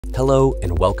Hello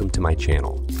and welcome to my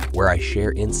channel, where I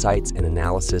share insights and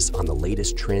analysis on the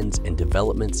latest trends and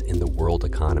developments in the world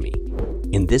economy.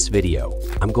 In this video,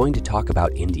 I'm going to talk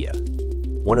about India,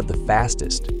 one of the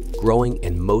fastest growing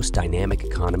and most dynamic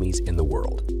economies in the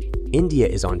world. India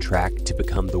is on track to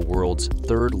become the world's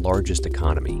third largest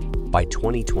economy by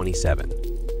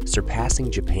 2027,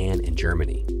 surpassing Japan and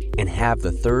Germany, and have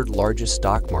the third largest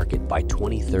stock market by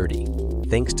 2030.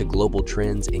 Thanks to global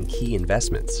trends and key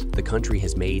investments the country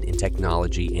has made in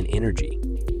technology and energy.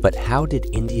 But how did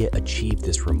India achieve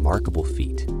this remarkable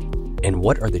feat? And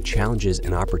what are the challenges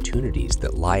and opportunities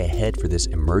that lie ahead for this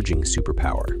emerging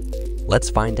superpower? Let's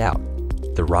find out.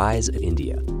 The rise of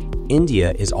India.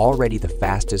 India is already the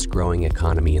fastest growing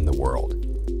economy in the world,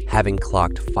 having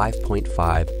clocked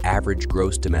 5.5 average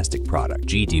gross domestic product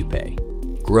 (GDP)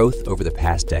 growth over the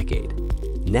past decade.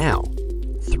 Now,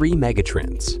 three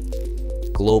megatrends: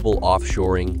 global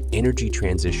offshoring, energy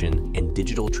transition, and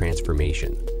digital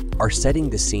transformation are setting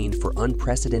the scene for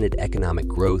unprecedented economic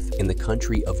growth in the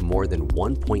country of more than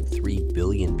 1.3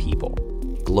 billion people.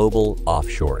 Global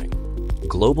offshoring.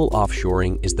 Global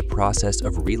offshoring is the process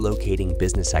of relocating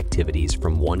business activities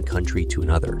from one country to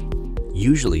another,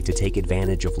 usually to take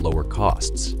advantage of lower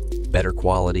costs, better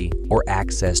quality, or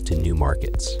access to new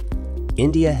markets.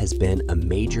 India has been a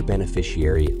major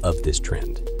beneficiary of this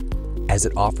trend, as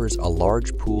it offers a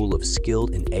large pool of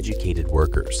skilled and educated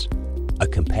workers, a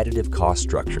competitive cost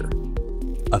structure,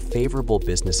 a favorable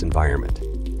business environment,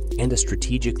 and a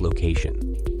strategic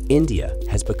location. India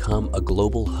has become a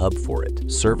global hub for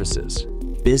it. Services,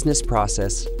 business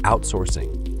process,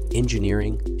 outsourcing,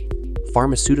 engineering,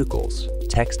 pharmaceuticals,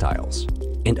 textiles,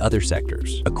 and other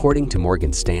sectors. According to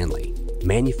Morgan Stanley,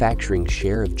 manufacturing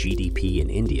share of GDP in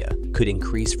India could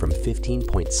increase from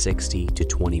 15.60 to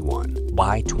 21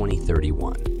 by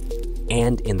 2031,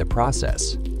 and in the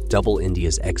process, double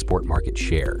India's export market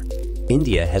share.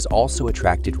 India has also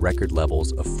attracted record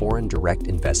levels of foreign direct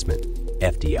investment,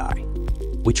 FDI,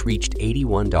 which reached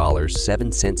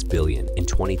 $81.07 billion in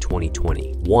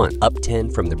 2020-21, up 10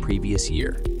 from the previous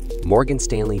year. Morgan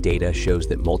Stanley data shows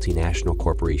that multinational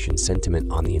corporation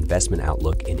sentiment on the investment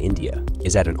outlook in India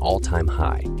is at an all-time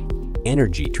high.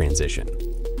 Energy transition.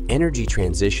 Energy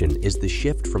transition is the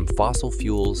shift from fossil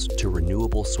fuels to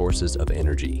renewable sources of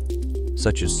energy,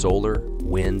 such as solar,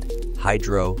 wind,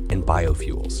 hydro, and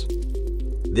biofuels.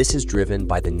 This is driven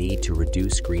by the need to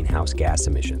reduce greenhouse gas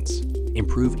emissions,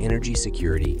 improve energy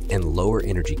security, and lower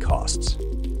energy costs.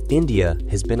 India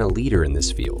has been a leader in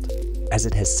this field, as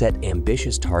it has set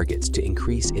ambitious targets to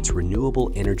increase its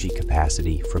renewable energy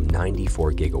capacity from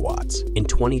 94 gigawatts in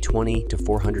 2020 to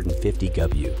 450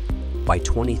 GW by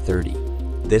 2030.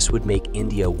 This would make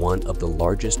India one of the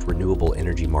largest renewable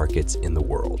energy markets in the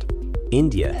world.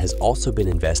 India has also been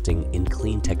investing in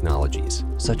clean technologies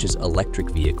such as electric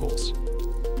vehicles,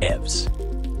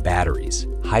 EVs, batteries,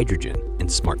 hydrogen,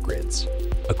 and smart grids.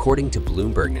 According to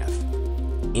BloombergNEF,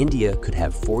 India could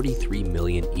have 43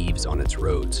 million EVs on its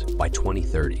roads by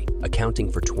 2030,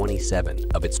 accounting for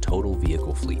 27% of its total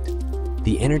vehicle fleet.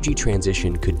 The energy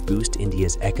transition could boost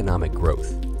India's economic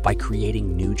growth by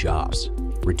creating new jobs,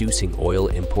 reducing oil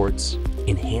imports,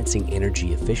 enhancing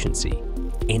energy efficiency,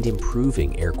 and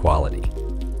improving air quality.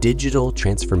 Digital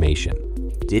transformation.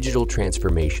 Digital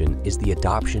transformation is the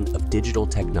adoption of digital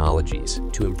technologies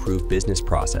to improve business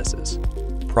processes,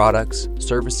 products,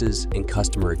 services, and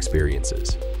customer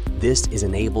experiences. This is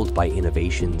enabled by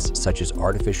innovations such as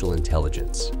artificial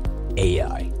intelligence,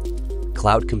 AI,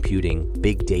 cloud computing,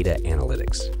 big data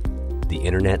analytics, the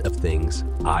Internet of Things,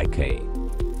 IoT.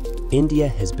 India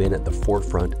has been at the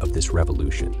forefront of this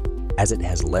revolution, as it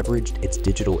has leveraged its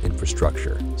digital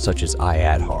infrastructure, such as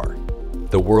Aadhaar,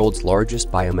 the world's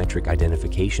largest biometric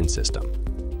identification system,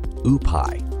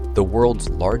 UPI, the world's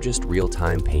largest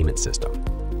real-time payment system,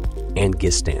 and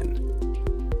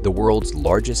GSTN, the world's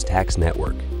largest tax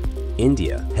network.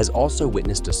 India has also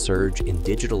witnessed a surge in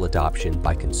digital adoption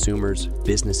by consumers,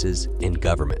 businesses, and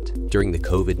government during the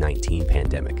COVID-19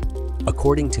 pandemic.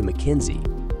 According to McKinsey,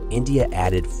 India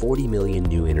added 40 million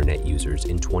new internet users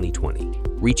in 2020,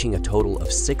 reaching a total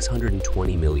of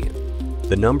 620 million.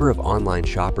 The number of online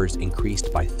shoppers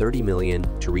increased by 30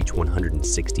 million to reach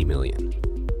 160 million.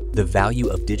 The value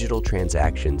of digital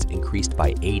transactions increased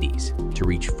by 80s to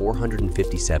reach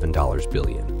 $457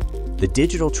 billion. The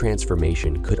digital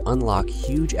transformation could unlock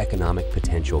huge economic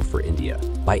potential for India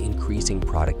by increasing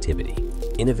productivity,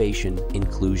 innovation,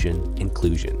 inclusion, and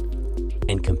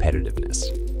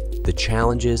competitiveness. The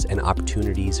challenges and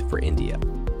opportunities for India.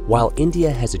 While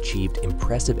India has achieved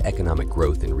impressive economic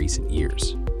growth in recent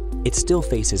years, it still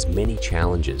faces many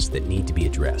challenges that need to be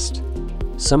addressed.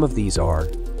 Some of these are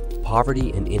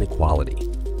poverty and inequality,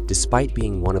 Despite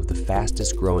being one of the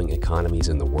fastest growing economies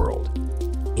in the world,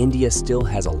 India still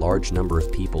has a large number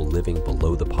of people living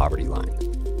below the poverty line,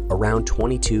 around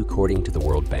 22 according to the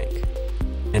World Bank,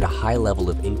 and a high level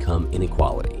of income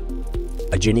inequality,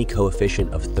 a Gini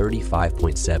coefficient of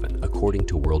 35.7 according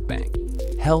to World Bank.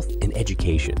 Health and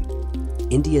education.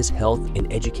 India's health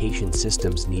and education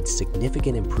systems need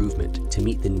significant improvement to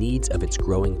meet the needs of its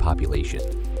growing population.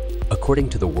 According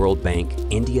to the World Bank,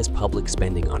 India's public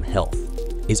spending on health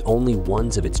is only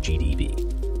 1/4 of its GDP,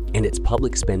 and its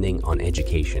public spending on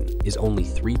education is only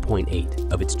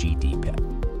 3.8 of its GDP.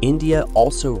 India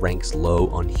also ranks low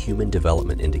on human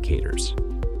development indicators,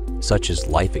 such as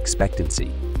life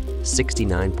expectancy,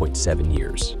 69.7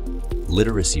 years,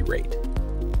 literacy rate,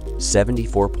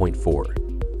 74.4,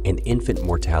 and infant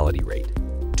mortality rate,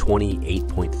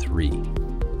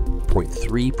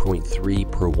 28.3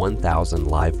 per 1,000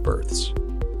 live births.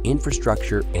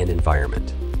 Infrastructure and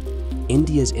environment.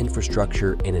 India's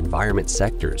infrastructure and environment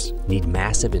sectors need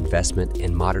massive investment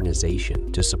and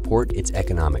modernization to support its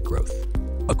economic growth.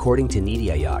 According to Niti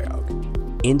Aayog,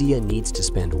 India needs to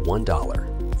spend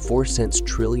 $1.04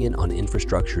 trillion on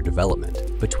infrastructure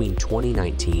development between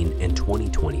 2019 and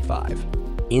 2025.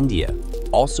 India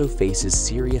also faces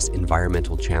serious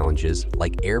environmental challenges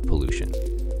like air pollution,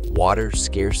 water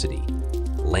scarcity,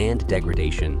 land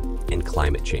degradation, and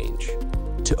climate change.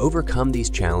 To overcome these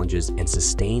challenges and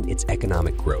sustain its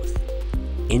economic growth,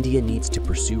 India needs to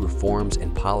pursue reforms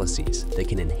and policies that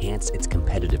can enhance its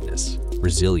competitiveness,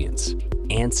 resilience,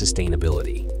 and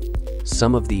sustainability.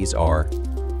 Some of these are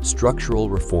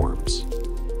structural reforms.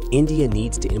 India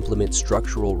needs to implement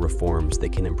structural reforms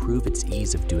that can improve its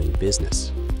ease of doing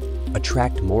business,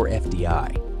 attract more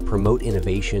FDI, promote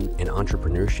innovation and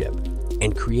entrepreneurship,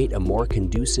 and create a more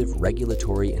conducive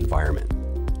regulatory environment.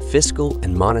 Fiscal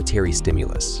and monetary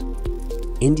stimulus.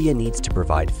 India needs to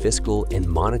provide fiscal and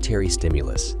monetary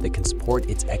stimulus that can support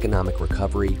its economic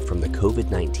recovery from the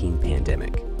COVID-19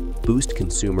 pandemic, boost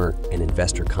consumer and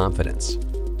investor confidence,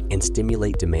 and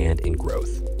stimulate demand and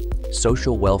growth.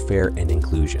 Social welfare and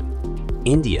inclusion.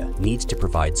 India needs to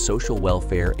provide social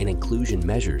welfare and inclusion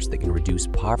measures that can reduce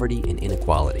poverty and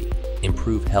inequality,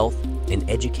 improve health and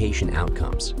education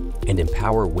outcomes, and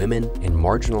empower women and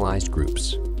marginalized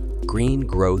groups. Green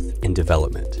growth and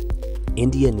development.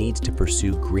 India needs to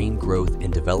pursue green growth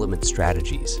and development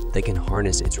strategies that can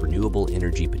harness its renewable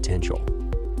energy potential,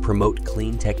 promote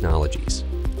clean technologies,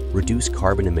 reduce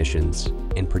carbon emissions,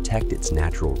 and protect its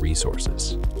natural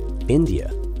resources. India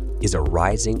is a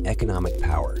rising economic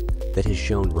power that has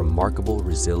shown remarkable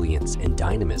resilience and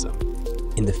dynamism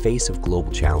in the face of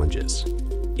global challenges.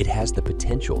 It has the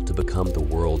potential to become the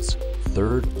world's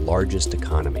third largest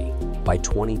economy by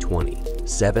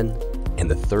 2027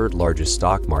 and the third largest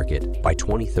stock market by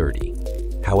 2030.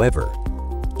 However,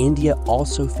 India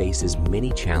also faces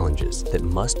many challenges that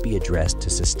must be addressed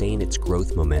to sustain its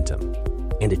growth momentum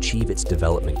and achieve its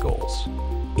development goals.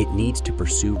 It needs to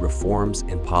pursue reforms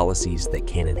and policies that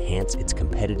can enhance its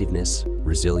competitiveness,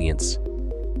 resilience,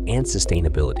 and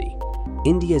sustainability.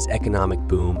 India's economic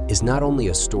boom is not only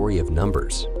a story of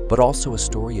numbers, but also a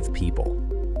story of people.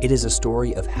 It is a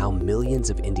story of how millions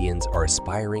of Indians are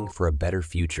aspiring for a better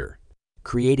future,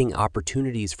 creating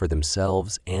opportunities for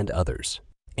themselves and others,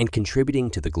 and contributing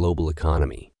to the global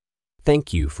economy.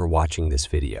 Thank you for watching this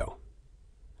video.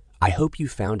 I hope you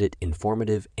found it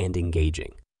informative and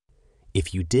engaging.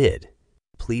 If you did,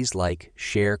 please like,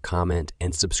 share, comment,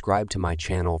 and subscribe to my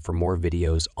channel for more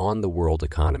videos on the world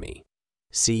economy.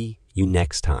 See you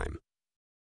next time.